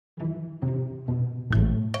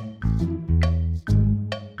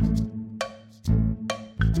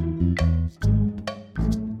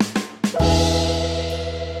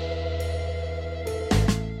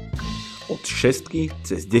šestky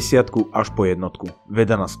cez desiatku až po jednotku.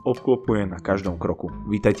 Veda nás obklopuje na každom kroku.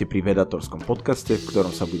 Vítajte pri Vedatorskom podcaste, v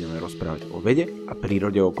ktorom sa budeme rozprávať o vede a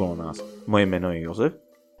prírode okolo nás. Moje meno je Jozef.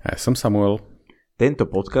 A ja som Samuel. Tento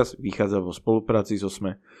podcast vychádza vo spolupráci so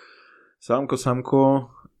SME. Samko,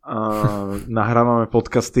 a nahrávame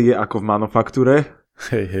podcasty ako v manufaktúre.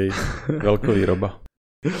 Hej, veľkovýroba.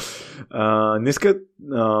 Dneska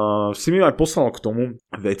si mi aj poslal k tomu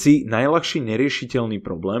veci najľahší neriešiteľný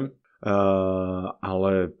problém,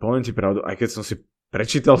 ale poviem ti pravdu, aj keď som si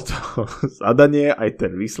prečítal to zadanie, aj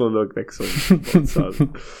ten výsledok, tak som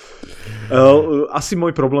asi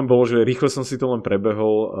môj problém bolo, že rýchle som si to len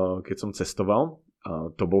prebehol, keď som cestoval.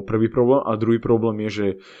 To bol prvý problém. A druhý problém je,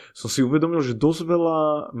 že som si uvedomil, že dosť veľa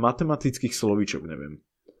matematických slovíčok neviem.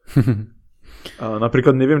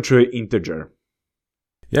 Napríklad neviem, čo je integer.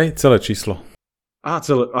 Je celé číslo.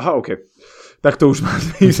 Celé. Aha, OK. Tak to už má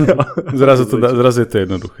zmysel. Zrazu je to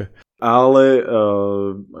jednoduché. Ale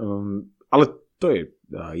to je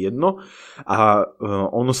jedno. A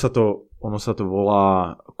ono sa to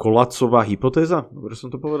volá Collatzeová hypotéza? Dobre som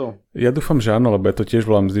to povedal? Ja dúfam, že áno, lebo ja to tiež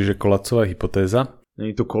volám vždy, že Collatzeová hypotéza.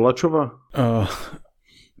 Nie je to Koláčová?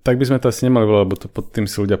 Tak by sme to asi nemali volať, lebo to pod tým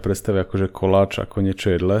si ľudia predstavia akože koláč, ako niečo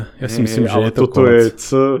jedle. Ja si myslím, že ale je to toto je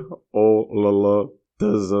C-O-L-L-T-Z-O.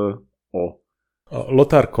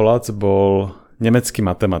 Lothar Collatz bol nemecký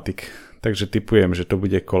matematik, takže tipujem, že to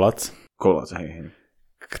bude Collatz. Collatz, hej.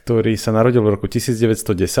 Ktorý sa narodil v roku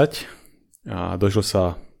 1910 a dožil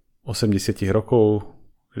sa 80 rokov,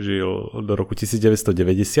 žil do roku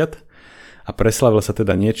 1990 a preslávil sa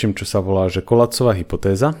teda niečím, čo sa volá, že Collatzeová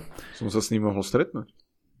hypotéza. Som sa s ním mohol stretnúť.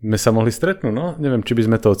 My sa mohli stretnúť, no. Neviem, či by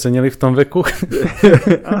sme to ocenili v tom veku.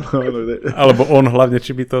 Áno. Alebo on hlavne,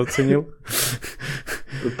 či by to ocenil.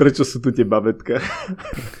 Prečo sú tu tie babetka?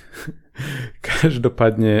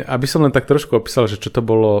 Každopádne, aby som len tak trošku opísal, že čo to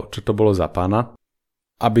bolo za pána,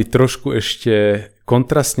 aby trošku ešte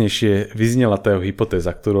kontrastnejšie vyznela tá jeho hypotéza,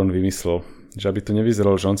 ktorú on vymyslel. Že aby to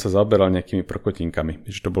nevyzeralo, že on sa zaoberal nejakými prokotinkami.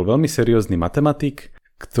 Že to bol veľmi seriózny matematik,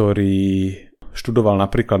 ktorý študoval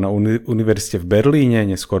napríklad na univerzite v Berlíne,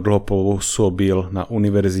 neskôr dlho pôsobil na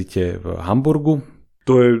univerzite v Hamburgu.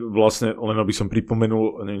 To je vlastne, len aby som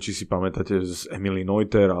pripomenul, neviem, či si pamätáte z Emily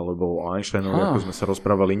Noether alebo Einsteinov, ako sme sa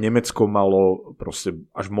rozprávali, Nemecko malo proste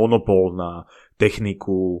až monopol na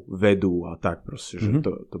techniku, vedu a tak proste, že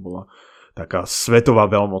to bola taká svetová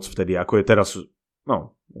veľmoc vtedy, ako je teraz,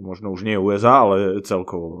 no, možno už nie USA, ale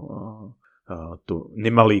celkovo tu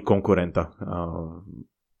nemali konkurenta.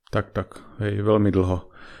 Tak, hej, veľmi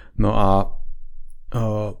dlho. No a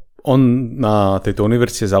on na tejto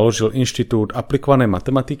univerzite založil Inštitút aplikovanej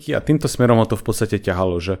matematiky a týmto smerom ho to v podstate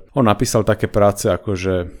ťahalo, že on napísal také práce ako,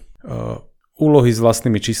 že úlohy s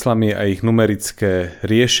vlastnými číslami a ich numerické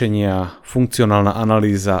riešenia, funkcionálna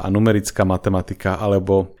analýza a numerická matematika,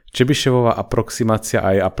 alebo Čebyševová aproximácia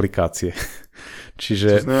a aj aplikácie.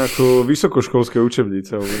 Čiže... To je ako vysokoškolské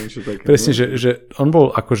učebnice alebo niečo také. Presne, že on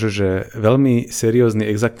bol akože že veľmi seriózny,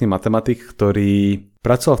 exaktný matematik, ktorý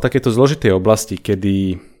pracoval v takejto zložitej oblasti,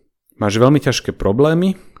 kedy máš veľmi ťažké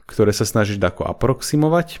problémy, ktoré sa snažíš ako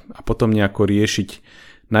aproximovať a potom nejako riešiť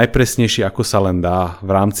najpresnejšie, ako sa len dá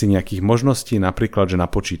v rámci nejakých možností, napríklad, že na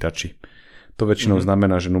počítači. To väčšinou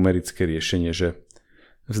znamená, že numerické riešenie, že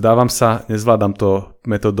vzdávam sa, nezvládam to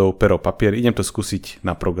metodou pero papier, idem to skúsiť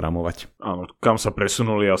naprogramovať. Áno, kam sa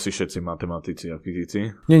presunuli asi všetci matematici a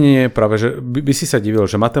fyzici? Nie, práve, že by si sa divil,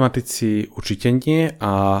 že matematici určite nie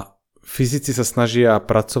a fyzici sa snažia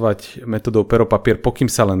pracovať metodou pero papier, pokým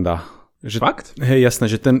sa len dá. Fakt? Hej, jasné,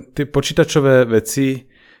 že tie počítačové veci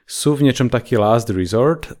sú v niečom taký last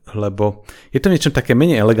resort, lebo je to v niečom také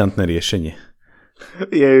menej elegantné riešenie.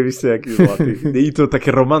 Vy ste aký zlatý. Je to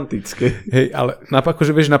také romantické. Hej, ale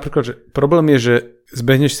že vieš napríklad, že problém je, že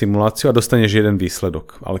zbehneš simuláciu a dostaneš jeden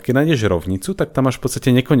výsledok. Ale keď nájdeš rovnicu, tak tam máš v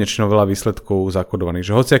podstate nekonečno veľa výsledkov zakodovaných.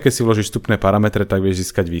 Že hoci aké si vložíš vstupné parametre, tak vieš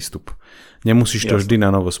získať výstup. Nemusíš to vždy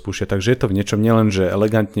na novo spúšťať. Takže je to v niečom nielen, že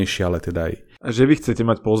elegantnejšie, ale teda aj. A že vy chcete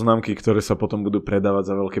mať poznámky, ktoré sa potom budú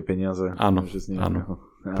predávať za veľké peniaze. Áno.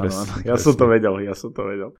 Ja som to vedel.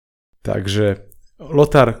 Takže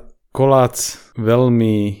Lothar Collatz,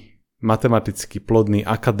 veľmi matematicky plodný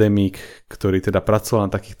akademik, ktorý teda pracoval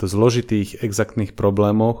na takýchto zložitých, exaktných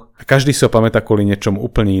problémoch. A každý si ho pamätá kvôli niečomu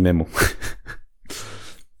úplne inému.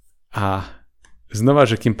 A znova,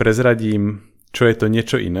 že kým prezradím, čo je to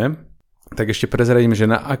niečo iné, tak ešte prezradím, že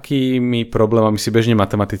na akými problémami si bežne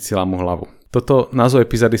matematici lámu hlavu. Toto názov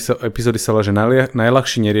epizódy sa volá, že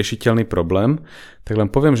najľahší neriešiteľný problém, tak len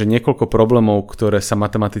poviem, že niekoľko problémov, ktoré sa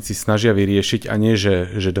matematici snažia vyriešiť a nie,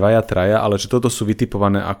 že dvaja, traja, ale že toto sú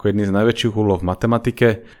vytipované ako jedny z najväčších úloh v matematike,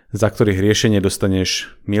 za ktorých riešenie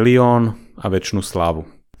dostaneš 1 000 000 a väčšinu slávu.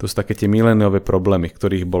 To sú také tie miléniové problémy,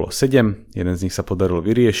 ktorých bolo 7, jeden z nich sa podarilo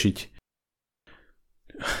vyriešiť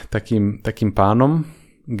takým pánom,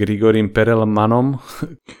 Grigorim Perelmanom.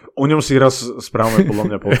 O ňom si raz správame podľa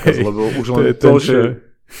mňa podcast, lebo už len to, že...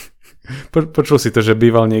 Počul si to, že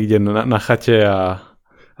býval niekde na chate a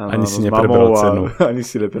ani si neprebral cenu. Ani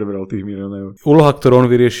si neprebral tých miliónov. Úloha, ktorú on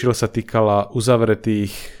vyriešil, sa týkala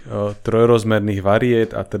uzavretých trojrozmerných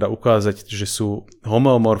variét a teda ukázať, že sú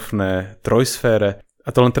homeomorfné trojsfére. A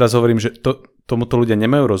to len teraz hovorím, že tomuto ľudia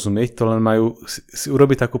nemajú rozumieť, to len majú si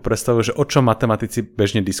urobiť takú predstavu, že o čom matematici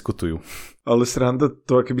bežne diskutujú. Ale sranda,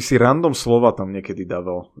 to keby si random slova tam niekedy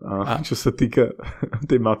dával. A čo sa týka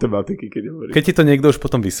tej matematiky, keď hovorí. Keď ti to niekto už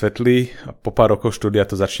potom vysvetlí, a po pár rokov štúdia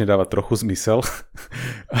to začne dávať trochu zmysel,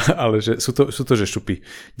 ale že sú to že šupy.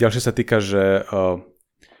 Ďalšie sa týka, že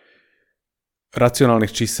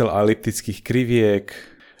racionálnych čísel a eliptických kriviek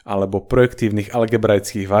alebo projektívnych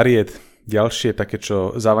algebraických variét. Ďalšie také,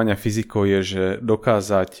 čo závania fyzikou, je, že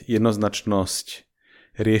dokázať jednoznačnosť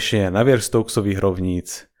riešenia Navier-Stokesových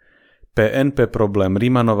rovníc, PNP problém,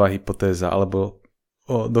 Riemannova hypotéza, alebo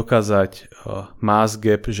dokázať mass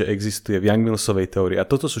gap, že existuje v Young-Millsovej teórii. A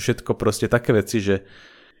toto sú všetko proste také veci, že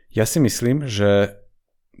ja si myslím, že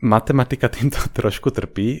matematika týmto trošku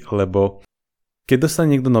trpí, lebo keď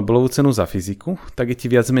dostane niekto Nobelovú cenu za fyziku, tak je ti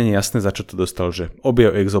viac menej jasné, za čo to dostal, že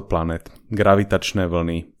objav exoplanet, gravitačné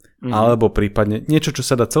vlny, alebo prípadne niečo, čo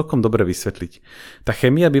sa dá celkom dobre vysvetliť. Tá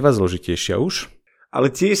chémia býva zložitejšia už.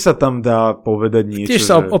 Ale tiež sa tam dá povedať niečo. Tiež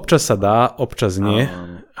sa občas sa dá, občas nie.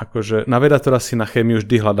 Akože na vedatora si na chémiu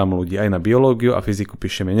vždy hľadám ľudí. Aj na biológiu a fyziku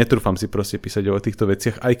píšeme. Netrúfam si proste písať o týchto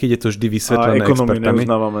veciach, aj keď je to vždy vysvetlené expertami. A ekonomiu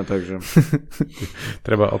neuznávame, takže...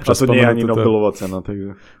 Treba občas a to nie je ani Nobelová cena,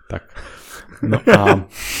 takže... Tak. No a...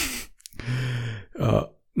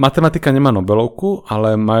 Matematika nemá Nobelovku,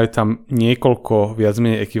 ale majú tam niekoľko viac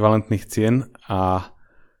menej ekvivalentných cien a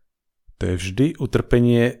to je vždy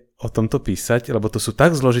utrpenie o tomto písať, lebo to sú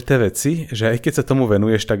tak zložité veci, že aj keď sa tomu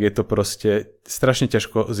venuješ, tak je to proste strašne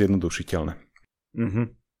ťažko zjednodušiteľné. Mm-hmm.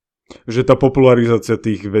 Že tá popularizácia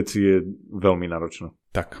tých vecí je veľmi náročná.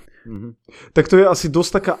 Tak. Mm-hmm. Tak to je asi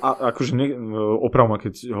dosť taká, akože oprav ma,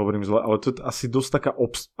 keď hovorím zle, ale to je asi dosť taká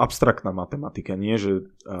abstraktná matematika, nie? Že...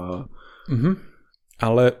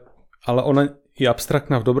 Ale ona je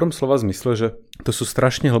abstraktná v dobrom slova zmysle, že to sú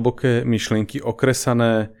strašne hlboké myšlienky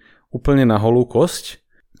okresané úplne na holú kosť,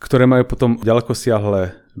 ktoré majú potom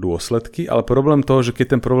ďalekosiahle dôsledky, ale problém toho, že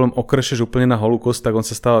keď ten problém okrešeš úplne na holú kosť, tak on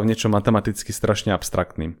sa stáva v niečo matematicky strašne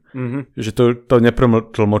abstraktným. Mm-hmm. Že to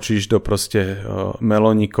nepretlmočíš do proste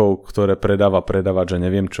melónikov, ktoré predávač a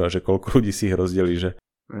neviem čo, a že koľko ľudí si ich rozdelí, že...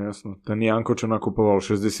 Jasno, ten Janko, čo nakupoval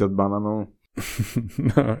 60 banánov.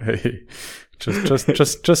 No hej,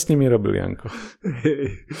 čo s nimi robil Janko?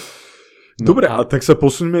 Hej. Dobre, a tak sa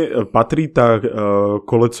posuňme, patrí tá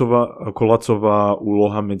kolacová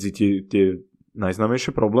úloha medzi tie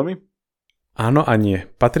najznámejšie problémy? Áno a nie,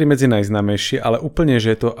 patrí medzi najznámejšie, ale úplne,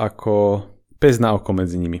 že je to ako pes na oko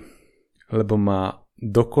medzi nimi. Lebo má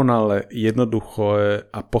dokonale jednoduché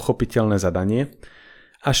a pochopiteľné zadanie,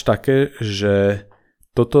 až také, že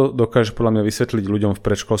toto dokáže podľa mňa vysvetliť ľuďom v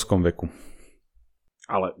predškolskom veku.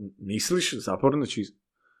 Ale myslíš záporné číslo?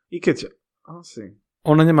 I keď asi...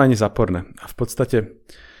 Ona nemá ani záporné. A v podstate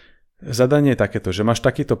zadanie je takéto, že máš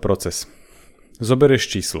takýto proces. Zoberieš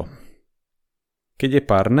číslo. Keď je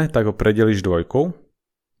párne, tak ho predeliš dvojkou.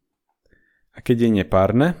 A keď je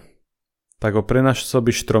nepárne, tak ho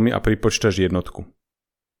prenásobíš 3 a pripočtaš jednotku.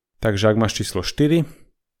 Takže ak máš číslo 4,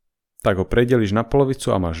 tak ho predeliš na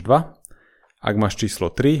polovicu a máš 2. Ak máš číslo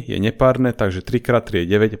 3, je nepárne, takže 3x3 je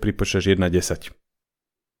 9, pripočtaš 1 10.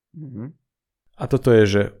 Mm-hmm. A toto je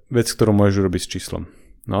že vec, ktorú môžeš urobiť s číslom.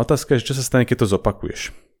 No a otázka je, čo sa stane, keď to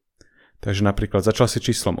zopakuješ. Takže napríklad začal si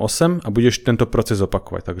číslom 8 a budeš tento proces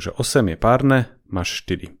opakovať. Takže 8 je párne, máš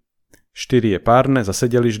 4. 4 je párne,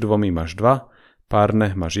 zase delíš 2, máš 2.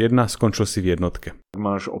 Párne, máš 1, skončil si v jednotke.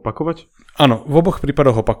 Máš opakovať? Áno, v oboch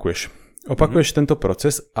prípadoch opakuješ. Opakuješ tento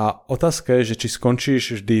proces a otázka je, že či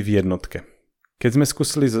skončíš vždy v jednotke. Keď sme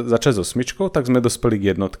skúsili začať so 8, tak sme dospeli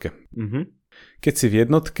k jednotke. Mm-hmm. Keď si v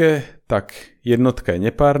jednotke, tak jednotka je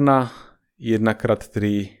nepárna, 1x3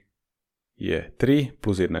 je 3,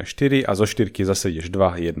 plus 1 je 4 a zo 4 zase ideš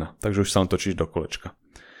 2, 1. Takže už sa točíš do kolečka.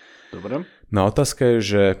 Dobre. No a otázka je,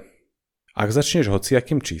 že ak začneš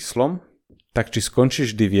hociakým číslom tak či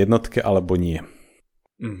skončíš vždy v jednotke alebo nie.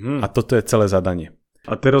 A toto je celé zadanie.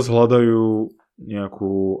 A teraz hľadajú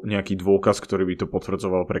nejaký dôkaz, ktorý by to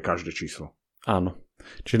potvrdzoval pre každé číslo. Áno.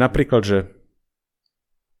 Čiže napríklad, že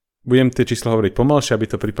budem tie čísla hovoriť pomalšie, aby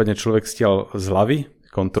to prípadne človek stial z hlavy,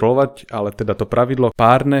 kontrolovať, ale teda to pravidlo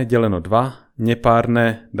párne deleno 2,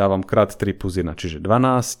 nepárne dávam krát 3 plus 1, čiže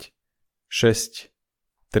 12, 6,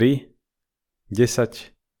 3,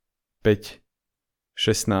 10, 5,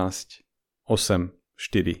 16, 8,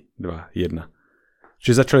 4, 2, 1.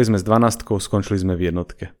 Čiže začali sme s 12, skončili sme v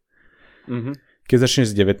jednotke. Keď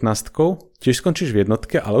začneš s 19, tiež skončíš v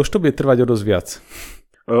jednotke, ale už to bude trvať o dosť viac.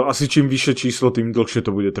 Asi čím vyššie číslo, tým dlhšie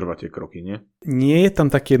to bude trvať tie kroky, nie? Nie je tam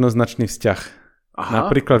taký jednoznačný vzťah.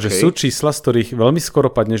 Napríklad, že sú čísla, z ktorých veľmi skoro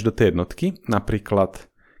padneš do tej jednotky. Napríklad,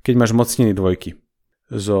 keď máš mocniny dvojky.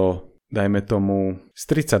 Dajme tomu, z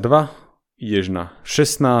 32 ideš na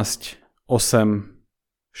 16, 8,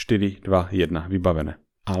 4, 2, 1, vybavené.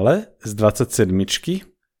 Ale z 27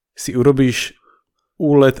 si urobíš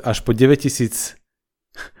úlet až po 9232,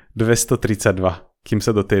 kým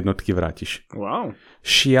sa do tej jednotky vrátiš. Wow.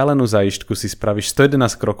 Šialenú zájištku si spravíš,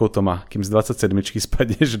 111 krokov to má, kým z 27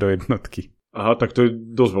 spadneš do jednotky. Aha, tak to je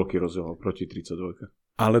dosť veľký rozdiel proti 32.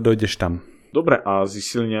 Ale dojdeš tam. Dobre, a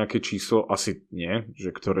zistili nejaké číslo? Asi nie,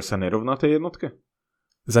 že ktoré sa nerovná tej jednotke?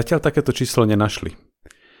 Zatiaľ takéto číslo nenašli.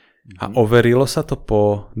 A overilo sa to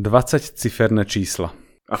po 20-ciferné čísla.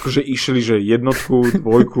 Akože išli, že jednotku,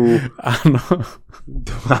 dvojku... Áno.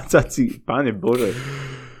 20, páne Bože.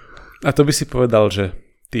 A to by si povedal, že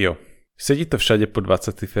sedí to všade po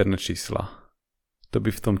 20-ciferné čísla. To by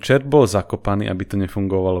v tom čert bol zakopaný, aby to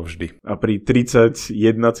nefungovalo vždy. A pri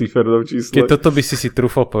 31-cifernom čísle? Keď toto by si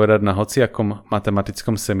trúfal povedať na hociakom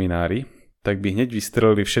matematickom seminári, tak by hneď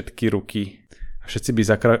vystrelili všetky ruky a všetci by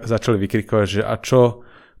začali vykrikovať, že a čo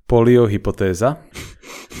poliohypotéza,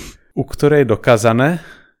 u ktorej je dokázané,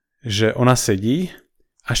 že ona sedí,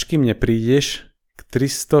 až kým neprídeš k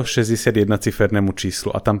 361-cifernému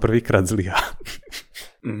číslu a tam prvýkrát zlyhá.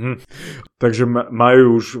 Takže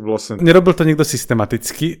majú už vlastne... Nerobil to niekto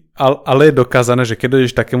systematicky, ale je dokázané, že keď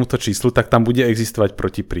dojdeš takémuto číslu, tak tam bude existovať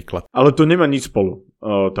protipríklad. Ale to nemá nič spolu.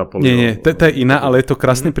 Nie, to je iná, ale je to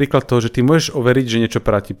krásny príklad toho, že ty môžeš overiť, že niečo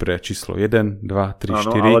platí pre číslo 1, 2, 3,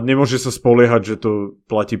 4. Ale nemôže sa spoliehať, že to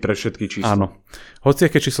platí pre všetky čísla. Áno. Hoci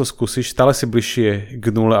aké číslo skúsiš, stále si bližšie k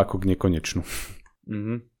nule ako k nekonečnu.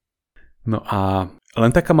 No a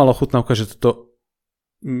len taká malá chutnávka, že toto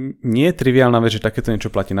nie je triviálna vec, že takéto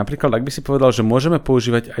niečo platí. Napríklad, ak by si povedal, že môžeme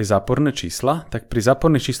používať aj záporné čísla, tak pri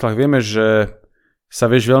záporných číslach vieme, že sa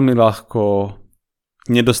vieš veľmi ľahko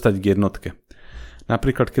nedostať k jednotke.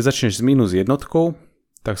 Napríklad, keď začneš s minus jednotkou,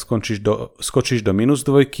 tak skočíš do minus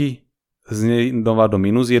dvojky, z nej do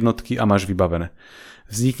minus jednotky a máš vybavené.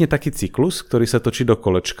 Vznikne taký cyklus, ktorý sa točí do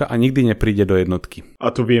kolečka a nikdy nepríde do jednotky.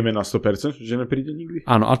 A to vieme na 100%, že nepríde nikdy?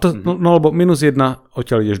 Áno, a to, no lebo minus 1,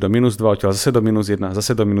 odtiaľ ideš do minus 2, odtiaľ zase do minus 1,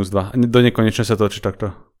 zase do minus 2, do nekonečne sa točí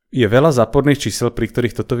takto. Je veľa záporných čísel, pri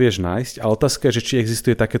ktorých toto vieš nájsť a otázka je, že či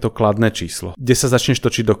existuje takéto kladné číslo, kde sa začneš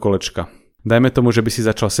točiť do kolečka. Dajme tomu, že by si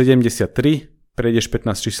začal 73, prejdeš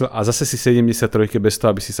 15 čísel a zase si 73 bez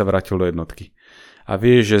toho, aby si sa vrátil do jednotky. A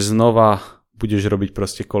vieš, že znova budeš robiť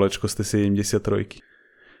proste kolečko z tej 73.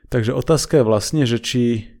 Takže otázka je vlastne, že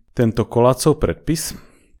či tento Collatov predpis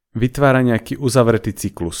vytvára nejaký uzavretý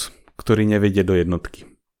cyklus, ktorý nevedie do jednotky.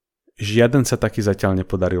 Žiaden sa taký zatiaľ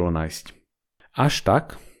nepodarilo nájsť. Až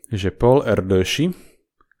tak, že Paul Erdős,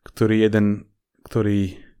 ktorý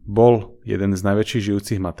bol jeden z najväčších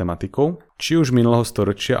žijúcich matematikov, či už minulého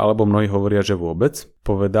storočia, alebo mnohí hovoria, že vôbec,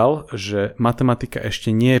 povedal, že matematika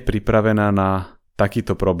ešte nie je pripravená na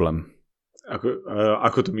takýto problém.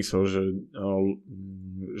 Ako to myslel,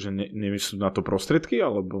 že nemyslú na to prostriedky,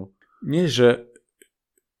 alebo? Nie, že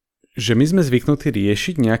my sme zvyknutí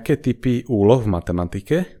riešiť nejaké typy úloh v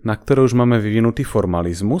matematike, na ktoré už máme vyvinutý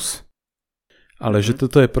formalizmus, ale že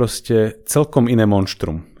toto je proste celkom iné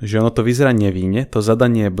monštrum. Že ono to vyzerá nevinne, to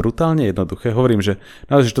zadanie je brutálne jednoduché. Hovorím, že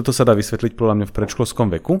naozaj, že toto sa dá vysvetliť podľa mňa v predškolskom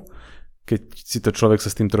veku, keď si to človek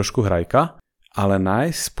sa s tým trošku hrajka, ale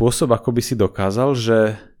nájsť spôsob, ako by si dokázal, že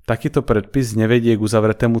takýto predpis nevedie k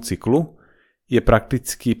uzavretému cyklu, je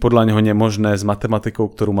prakticky podľa neho nemožné s matematikou,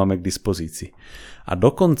 ktorú máme k dispozícii. A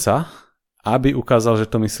dokonca, aby ukázal, že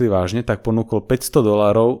to myslí vážne, tak ponúkol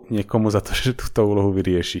 $500 niekomu za to, že túto úlohu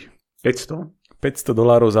vyrieši. 500? $500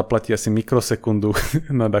 zaplatí asi mikrosekundu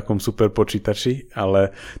na takom super počítači, ale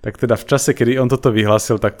tak teda v čase, kedy on toto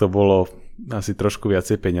vyhlásil, tak to bolo asi trošku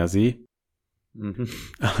viacej peňazí.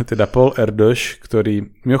 Ale teda Paul Erdős,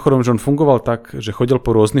 ktorý, mimochodom, že on fungoval tak, že chodil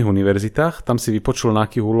po rôznych univerzitách, tam si vypočul, na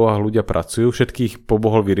akých úlohách ľudia pracujú, všetkých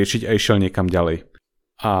pobohol vyriešiť a išiel niekam ďalej.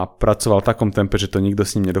 a pracoval v takom tempe, že to nikto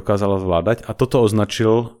s ním nedokázal zvládať a toto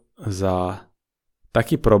označil za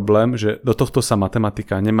taký problém, že do tohto sa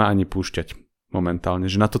matematika nemá ani púšťať momentálne,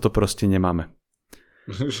 že na toto proste nemáme.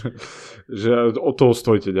 že od toho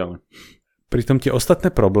stojte ďalej. Pritom tie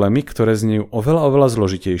ostatné problémy, ktoré znejú oveľa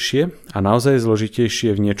zložitejšie a naozaj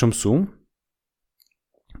zložitejšie v niečom sú,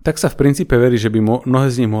 tak sa v princípe verí, že by mnohé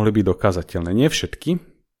z nich mohli byť dokázateľné. Nie všetky.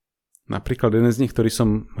 Napríklad jeden z nich, ktorý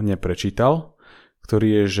som neprečítal,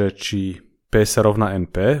 ktorý je, že či P sa rovná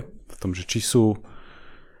NP, v tom, že či sú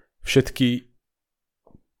všetky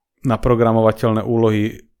naprogramovateľné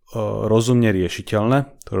úlohy rozumne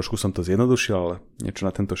riešiteľné, trošku som to zjednodušil, ale niečo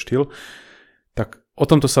na tento štýl, tak o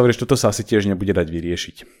tomto sa hovorí, že toto sa asi tiež nebude dať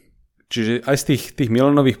vyriešiť. Čiže aj z tých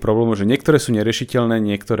milenových problémov, že niektoré sú neriešiteľné,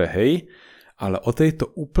 niektoré hej, ale o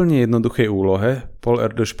tejto úplne jednoduchej úlohe Paul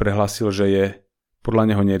Erdős prehlásil, že je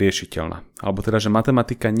podľa neho neriešiteľná. Alebo teda, že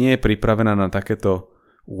matematika nie je pripravená na takéto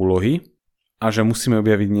úlohy a že musíme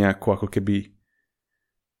objaviť nejakú ako keby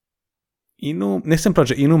inú, nechcem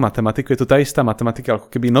povedať, že inú matematiku, je to tá istá matematika,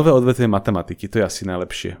 ako keby nové odvetvie matematiky, to je asi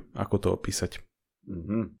najlepšie, ako to opísať.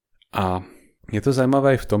 Mm-hmm. A je to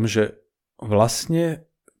zaujímavé aj v tom, že vlastne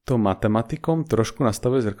to matematikom trošku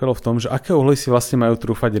nastavuje zrkadlo v tom, že aké úlohy si vlastne majú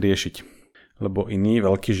trúfať riešiť. Lebo iný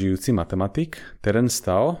veľký žijúci matematik, Terence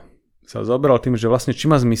Tao, sa zaoberal tým, že vlastne či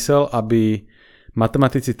má zmysel, aby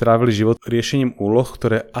matematici trávili život riešením úloh,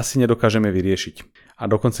 ktoré asi nedokážeme vyriešiť. A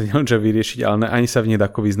dokonca nielenže vyriešiť, ale ani sa v nej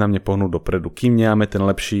ako významne pohnúť dopredu, kým nemáme ten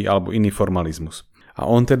lepší alebo iný formalizmus. A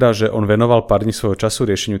on teda, že on venoval pár dní svojho času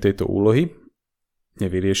riešeniu tejto úlohy,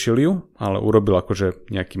 nevyriešil ju, ale urobil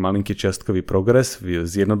akože nejaký malinký čiastkový progres v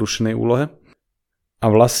zjednodušenej úlohe. A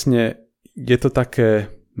vlastne je to také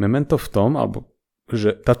memento v tom, alebo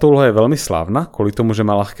že táto úloha je veľmi slávna, kvôli tomu, že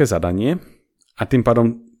má ľahké zadanie a tým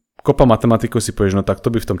pádom kopa matematikov si povieš, no tak to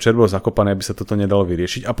by v tom čert bolo zakopané, aby sa toto nedalo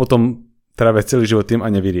vyriešiť a potom trávia celý život tým a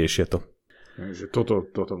nevyriešia to. Takže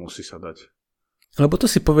toto musí sa dať. Lebo to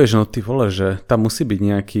si povieš, no ty vole, že tam musí byť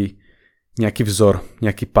nejaký vzor,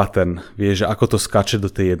 nejaký pattern, vieš, že ako to skáče do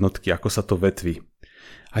tej jednotky, ako sa to vetví.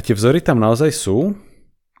 A tie vzory tam naozaj sú,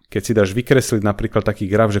 keď si dáš vykresliť napríklad taký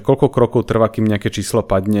graf, že koľko krokov trvá, kým nejaké číslo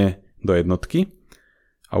padne do jednotky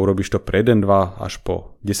a urobíš to pre 1, 2 až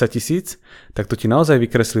po 10 000, tak to ti naozaj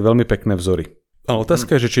vykreslí veľmi pekné vzory. Ale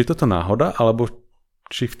otázka je, že či je toto náhoda, alebo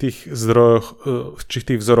či v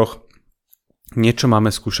tých vzoroch niečo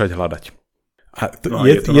máme skúšať hľadať. A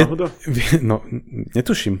je to náhoda? No,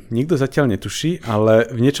 netuším. Nikto zatiaľ netuší, ale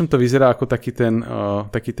v niečom to vyzerá ako taký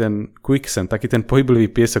ten quicksand, taký ten pohyblivý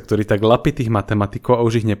piesok, ktorý tak lapí tých matematikov a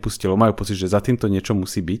už ich nepustilo. Majú pocit, že za týmto niečo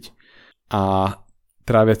musí byť a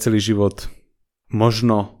trávia celý život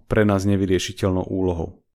možno pre nás nevyriešiteľnou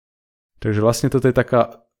úlohou. Takže vlastne toto je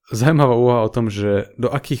taká zaujímavá úvaha o tom, že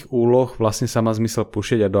do akých úloh vlastne sa má zmysel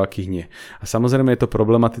púšťať a do akých nie. A samozrejme je to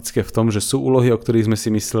problematické v tom, že sú úlohy, o ktorých sme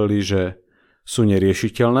si mysleli, že sú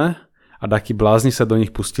neriešiteľné a takí blázni sa do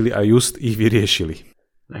nich pustili a just ich vyriešili.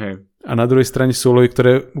 Hej. A na druhej strane sú úlohy,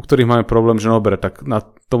 u ktorých máme problém, že dobre, tak na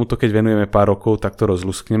tomuto keď venujeme pár rokov, tak to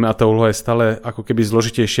rozluskneme a tá úloha je stále ako keby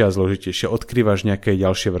zložitejšia a zložitejšia. Odkrývaš nejaké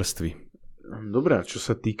ďalšie vrstvy. Dobre, čo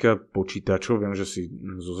sa týka počítačov, viem, že si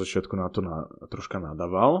zo začiatku na to troška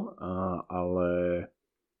nadával, ale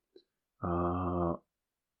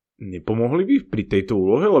nepomohli by pri tejto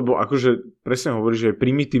úlohe? Lebo akože presne hovoríš, že je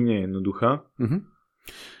primitívne jednoduchá. Mm-hmm.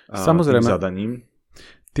 Samozrejme. Zadaním.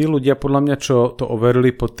 Tí ľudia, podľa mňa, čo to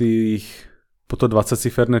overili po to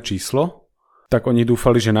 20-ciferné číslo, tak oni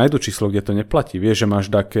dúfali, že nájdu číslo, kde to neplatí. Vieš, že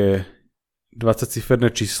máš také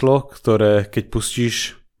 20-ciferné číslo, ktoré keď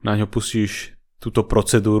na ňo pustíš túto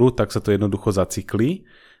procedúru, tak sa to jednoducho zacyklí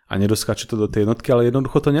a nedoskáče to do tej jednotky, ale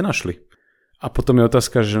jednoducho to nenašli. A potom je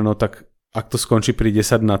otázka, že no tak ak to skončí pri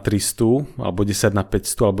 10 na 300, alebo 10 na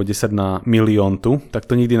 500, alebo 10 na milióntu, tak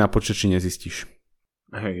to nikdy na počítači nezistíš.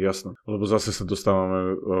 Hej, jasno. Lebo zase sa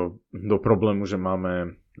dostávame do problému, že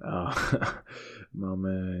máme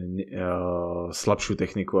slabšiu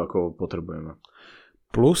techniku, ako potrebujeme.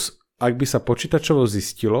 Plus, ak by sa počítačovo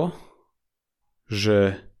zistilo,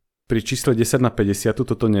 že pri čísle 10 na 50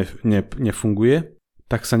 toto nefunguje,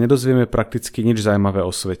 tak sa nedozvieme prakticky nič zaujímavé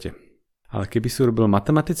o svete. Ale keby si urobil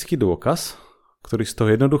matematický dôkaz, ktorý z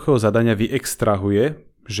toho jednoduchého zadania vyextrahuje,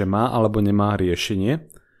 že má alebo nemá riešenie,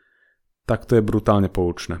 tak to je brutálne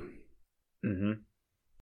poučné. Mm-hmm.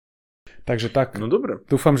 Takže tak, no dobre.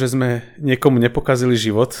 Dúfam, že sme niekomu nepokazili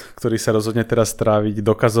život, ktorý sa rozhodne teraz tráviť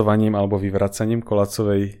dokazovaním alebo vyvracaním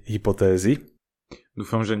kolacovej hypotézy.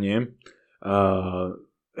 Dúfam, že nie.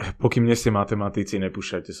 pokým nie ste matematici,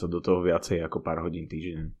 nepúšťajte sa do toho viacej ako pár hodín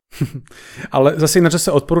týždeň. Ale zase ináč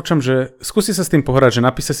sa odporúčam, že skúsi sa s tým pohrať, že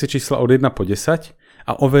napísať si čísla od 1 po 10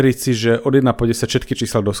 a overiť si, že od 1 po 10 všetky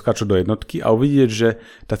čísla doskáču do jednotky a uvidieť, že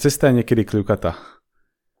tá cesta je niekedy kľukatá.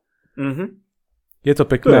 Je to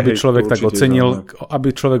pekné, aby človek tak ocenil,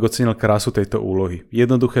 aby človek ocenil krásu tejto úlohy.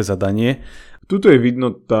 Jednoduché zadanie. Tuto je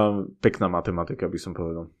vidno tá pekná matematika, by som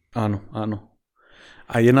povedal. Áno, áno.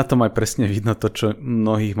 A je na tom aj presne vidno to, čo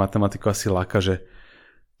mnohých matematikov asi láka, že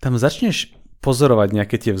tam začneš pozorovať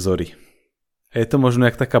nejaké tie vzory. A je to možno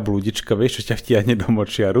jak taká blúdička, vieš, čo ťa vtiahne do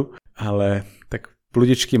močiaru, ale tak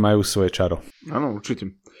blúdičky majú svoje čaro. Áno,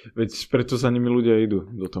 určite. Veď preto za nimi ľudia idú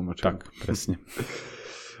do toho močiaru. Tak, presne.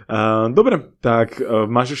 Dobre, tak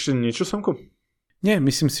máš ešte niečo, Samko? Nie,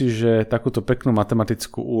 myslím si, že takúto peknú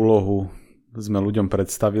matematickú úlohu sme ľuďom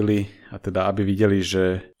predstavili a teda aby videli,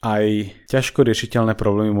 že aj ťažko riešiteľné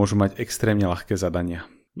problémy môžu mať extrémne ľahké zadania.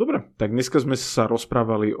 Dobre, tak dneska sme sa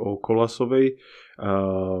rozprávali o Kolasovej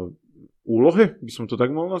úlohe, by som to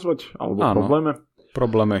tak mohol nazvať, alebo probléme.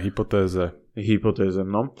 Probléme, hypotéze,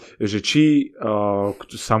 no. Že či,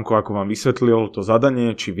 Samko ako vám vysvetlil to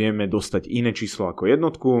zadanie, či vieme dostať iné číslo ako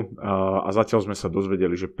jednotku a zatiaľ sme sa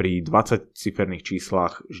dozvedeli, že pri 20 ciferných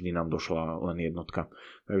číslach vždy nám došla len jednotka.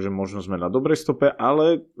 Takže možno sme na dobrej stope,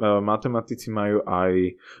 ale matematici majú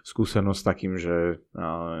aj skúsenosť s takým, že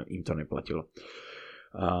im to neplatilo.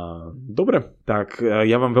 Dobre, tak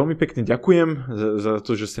ja vám veľmi pekne ďakujem za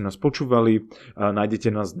to, že ste nás počúvali.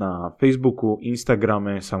 Nájdete nás na Facebooku,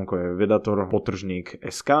 Instagrame, Samko je vedator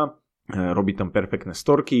 _SK. Robí tam perfektné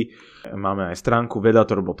storky. Máme aj stránku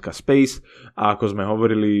vedator.space a ako sme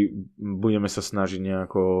hovorili, budeme sa snažiť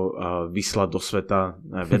nejako vyslať do sveta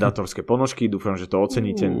vedatorské ponožky. Dúfam, že to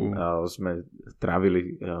oceníte. Sme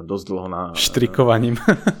trávili dosť dlho na štrikovaním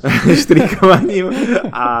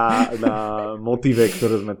a na motíve,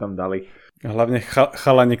 ktoré sme tam dali. Hlavne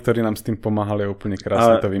chalani, ktorí nám s tým pomáhali, úplne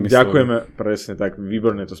krásne to vymysleli. Ďakujeme, presne tak,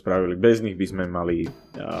 výborne to spravili. Bez nich by sme mali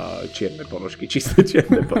čierne ponožky, čisté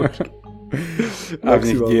čierne ponožky. A v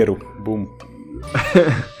nich dieru, bum.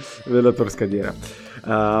 Vedatorská diera.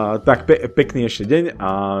 Tak pekný ešte deň a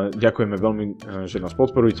ďakujeme veľmi, že nás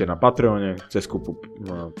podporujete na Patreone cez kúpu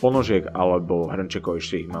ponožiek alebo hrnčekov,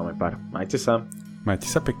 ešte ich máme pár. Majte sa. Majte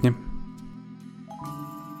sa pekne.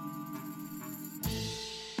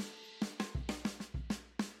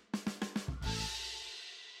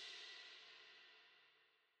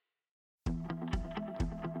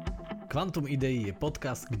 Kvantum Ideí je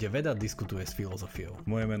podcast, kde veda diskutuje s filozofiou.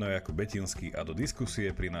 Moje meno je Jakub Betinský a do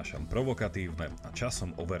diskusie prinášam provokatívne a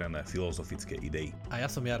časom overené filozofické idei. A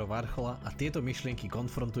ja som Jaro Varchola a tieto myšlienky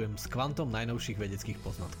konfrontujem s kvantom najnovších vedeckých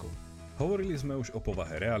poznatkov. Hovorili sme už o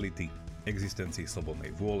povahe reality, existencii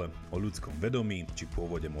slobodnej vôle, o ľudskom vedomí či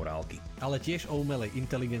pôvode morálky. Ale tiež o umelej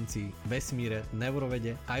inteligencii, vesmíre,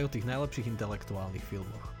 neurovede aj o tých najlepších intelektuálnych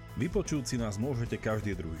filmoch. Vypočuť si nás môžete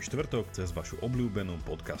každý druhý štvrtok cez vašu obľúbenú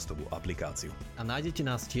podcastovú aplikáciu. A nájdete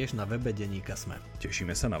nás tiež na webe denníka SME.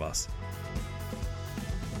 Tešíme sa na vás.